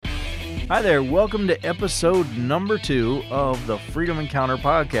Hi there, welcome to episode number 2 of the Freedom Encounter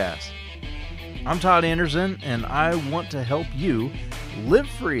podcast. I'm Todd Anderson, and I want to help you live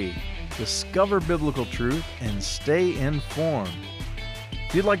free, discover biblical truth, and stay informed.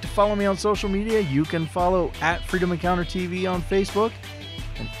 If you'd like to follow me on social media, you can follow at Freedom Encounter TV on Facebook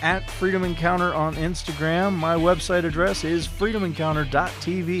and at Freedom Encounter on Instagram. My website address is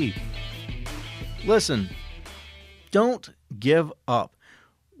freedomencounter.tv. Listen, don't give up.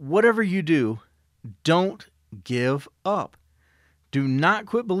 Whatever you do, don't give up. Do not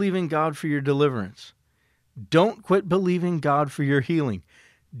quit believing God for your deliverance. Don't quit believing God for your healing.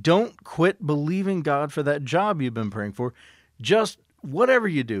 Don't quit believing God for that job you've been praying for. Just whatever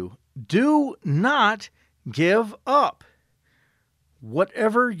you do, do not give up.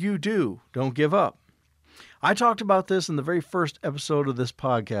 Whatever you do, don't give up. I talked about this in the very first episode of this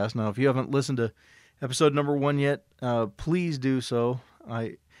podcast. Now, if you haven't listened to episode number 1 yet, please do so.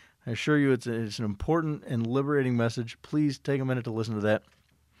 I assure you it's an important and liberating message. Please take a minute to listen to that.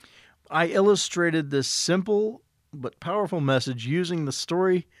 I illustrated this simple but powerful message using the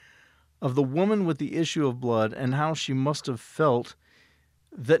story of the woman with the issue of blood and how she must have felt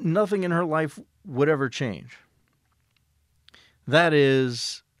that nothing in her life would ever change. That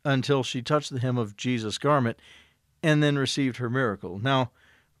is, until she touched the hem of Jesus' garment and then received her miracle. Now,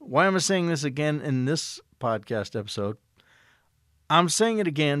 why am I saying this again in this podcast episode? I'm saying it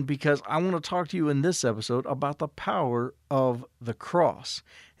again because I want to talk to you in this episode about the power of the cross.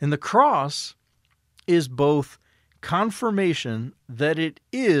 And the cross is both confirmation that it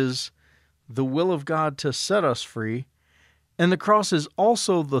is the will of God to set us free, and the cross is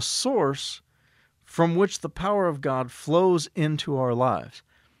also the source from which the power of God flows into our lives.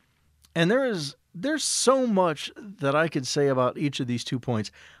 And there's so much that I could say about each of these 2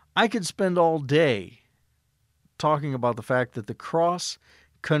 points. I could spend all day talking about the fact that the cross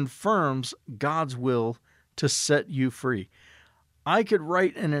confirms God's will to set you free. I could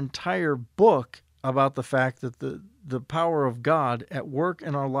write an entire book about the fact that the power of God at work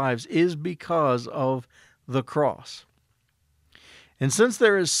in our lives is because of the cross. And since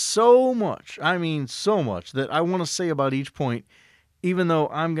there is so much, I mean so much, that I want to say about each point, even though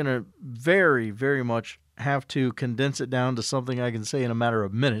I'm going to very, very much have to condense it down to something I can say in a matter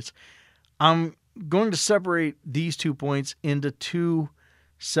of minutes, I'm going to separate these 2 points into 2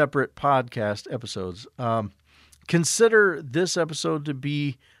 separate podcast episodes. Consider this episode to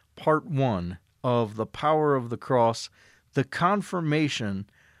be part 1 of the power of the cross, the confirmation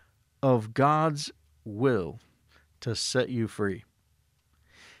of God's will to set you free.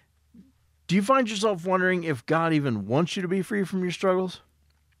 Do you find yourself wondering if God even wants you to be free from your struggles?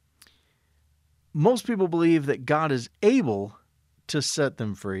 Most people believe that God is able to set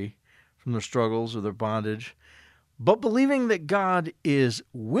them free from their struggles or their bondage, but believing that God is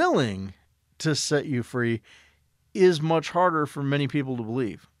willing to set you free is much harder for many people to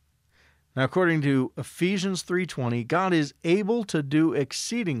believe. Now, according to Ephesians 3:20, God is able to do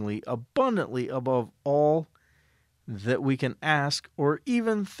exceedingly abundantly above all that we can ask or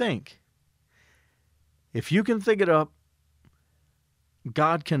even think. If you can think it up,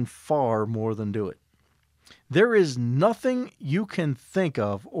 God can far more than do it. There is nothing you can think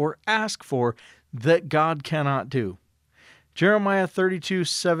of or ask for that God cannot do. Jeremiah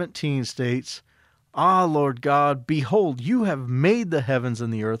 32:17 states, "Ah, Lord God, behold, you have made the heavens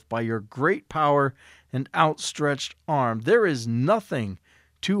and the earth by your great power and outstretched arm. There is nothing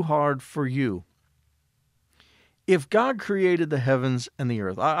too hard for you." If God created the heavens and the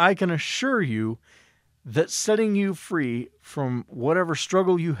earth, I can assure you that setting you free from whatever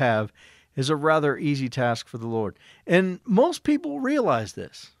struggle you have is a rather easy task for the Lord. And most people realize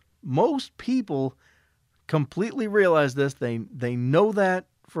this. Most people completely realize this. They know that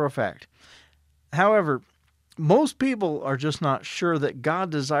for a fact. However, most people are just not sure that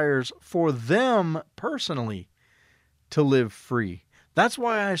God desires for them personally to live free. That's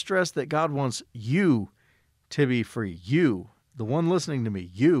why I stress that God wants you to be free. You, the one listening to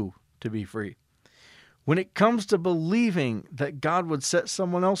me, you to be free. When it comes to believing that God would set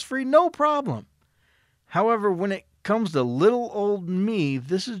someone else free, no problem. However, when it comes to little old me,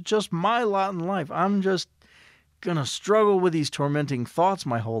 this is just my lot in life. I'm just going to struggle with these tormenting thoughts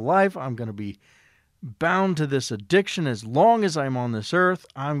my whole life. I'm going to be bound to this addiction as long as I'm on this earth.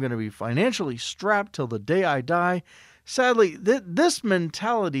 I'm going to be financially strapped till the day I die. Sadly, this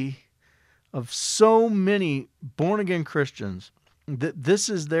mentality of so many born-again Christians, this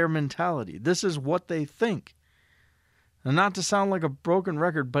is their mentality. This is what they think. And not to sound like a broken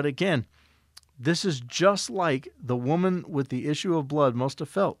record, but again, this is just like the woman with the issue of blood must have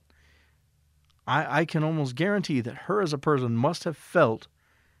felt. I can almost guarantee that her as a person must have felt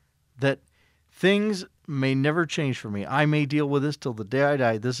that things may never change for me. I may deal with this till the day I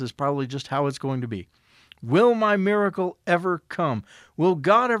die. This is probably just how it's going to be. Will my miracle ever come? Will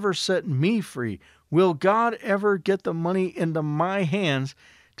God ever set me free? Will God ever get the money into my hands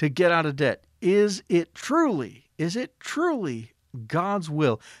to get out of debt? Is it truly God's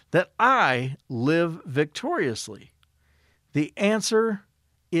will that I live victoriously? The answer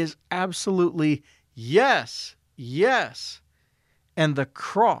is absolutely yes, yes. And the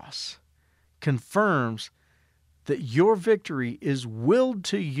cross confirms that your victory is willed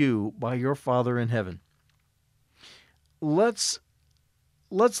to you by your Father in heaven. Let's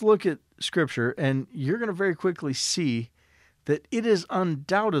look at Scripture, and you're going to very quickly see that it is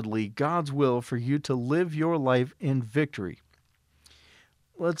undoubtedly God's will for you to live your life in victory.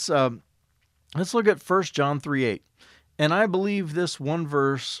 Let's look at 1 John 3:8. And I believe this one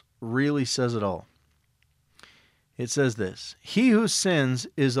verse really says it all. It says this: "He who sins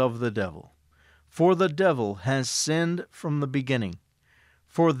is of the devil, for the devil has sinned from the beginning.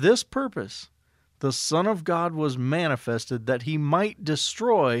 For this purpose the Son of God was manifested, that he might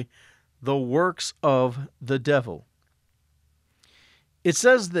destroy the works of the devil." It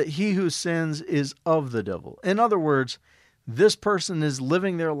says that he who sins is of the devil. In other words, this person is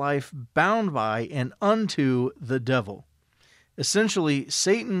living their life bound by and unto the devil. Essentially,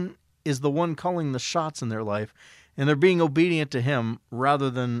 Satan is the one calling the shots in their life, and they're being obedient to him rather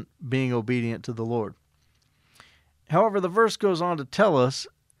than being obedient to the Lord. However, the verse goes on to tell us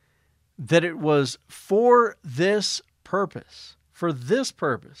that it was for this purpose,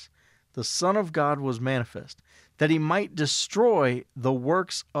 the Son of God was manifest, that he might destroy the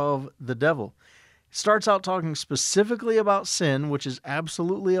works of the devil. It starts out talking specifically about sin, which is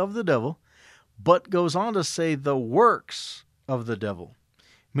absolutely of the devil, but goes on to say the works of the devil,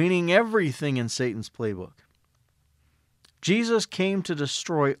 meaning everything in Satan's playbook. Jesus came to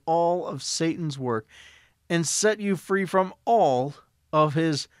destroy all of Satan's work and set you free from all of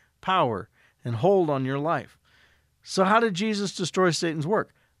his power and hold on your life. So how did Jesus destroy Satan's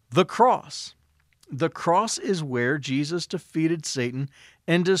work? The cross. The cross is where Jesus defeated Satan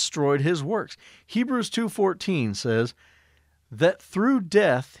and destroyed his works. Hebrews 2:14 says that through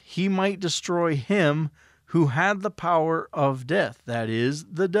death he might destroy him who had the power of death, that is,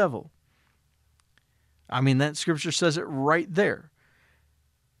 the devil. I mean, that scripture says it right there.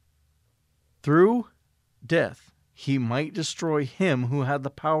 Through death he might destroy him who had the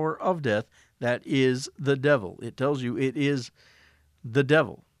power of death, that is, the devil. It tells you it is the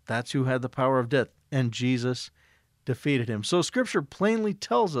devil. That's who had the power of death, and Jesus defeated him. So Scripture plainly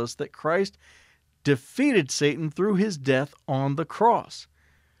tells us that Christ defeated Satan through his death on the cross.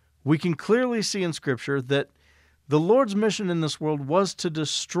 We can clearly see in Scripture that the Lord's mission in this world was to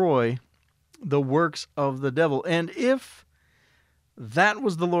destroy the works of the devil. And if that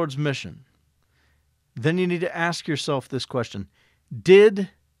was the Lord's mission, then you need to ask yourself this question: did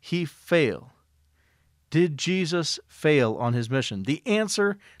he fail? Did Jesus fail on his mission? The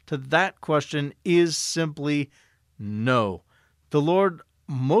answer to that question is simply no. The Lord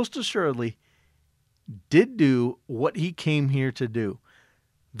most assuredly did do what he came here to do.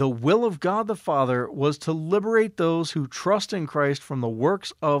 The will of God the Father was to liberate those who trust in Christ from the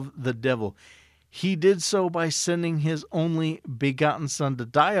works of the devil. He did so by sending his only begotten Son to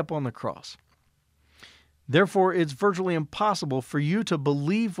die upon the cross. Therefore, it's virtually impossible for you to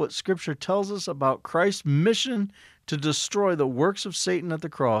believe what Scripture tells us about Christ's mission to destroy the works of Satan at the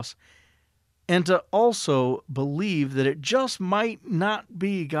cross, and to also believe that it just might not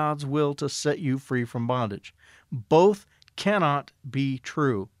be God's will to set you free from bondage. Both cannot be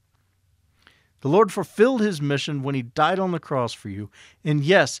true. The Lord fulfilled his mission when he died on the cross for you. And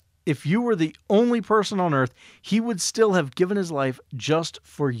yes, if you were the only person on earth, he would still have given his life just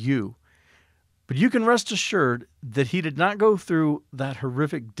for you. But you can rest assured that he did not go through that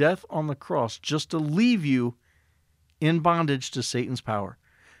horrific death on the cross just to leave you in bondage to Satan's power.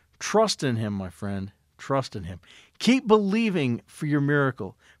 Trust in him, my friend. Trust in him. Keep believing for your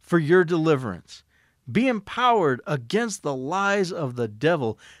miracle, for your deliverance. Be empowered against the lies of the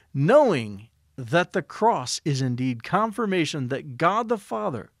devil, knowing that the cross is indeed confirmation that God the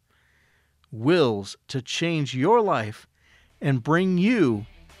Father wills to change your life and bring you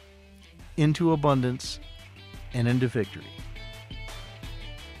into abundance and into victory.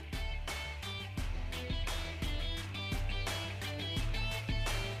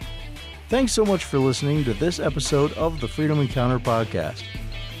 Thanks so much for listening to this episode of the Freedom Encounter podcast.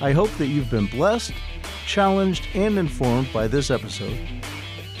 I hope that you've been blessed, challenged, and informed by this episode.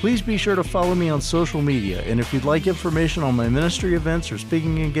 Please be sure to follow me on social media, and if you'd like information on my ministry events or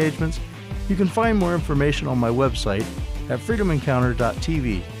speaking engagements, you can find more information on my website at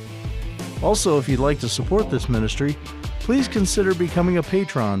freedomencounter.tv. Also, if you'd like to support this ministry, please consider becoming a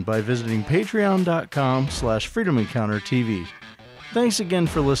patron by visiting patreon.com/freedomencountertv. Thanks again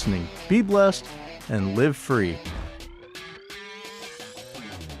for listening. Be blessed and live free.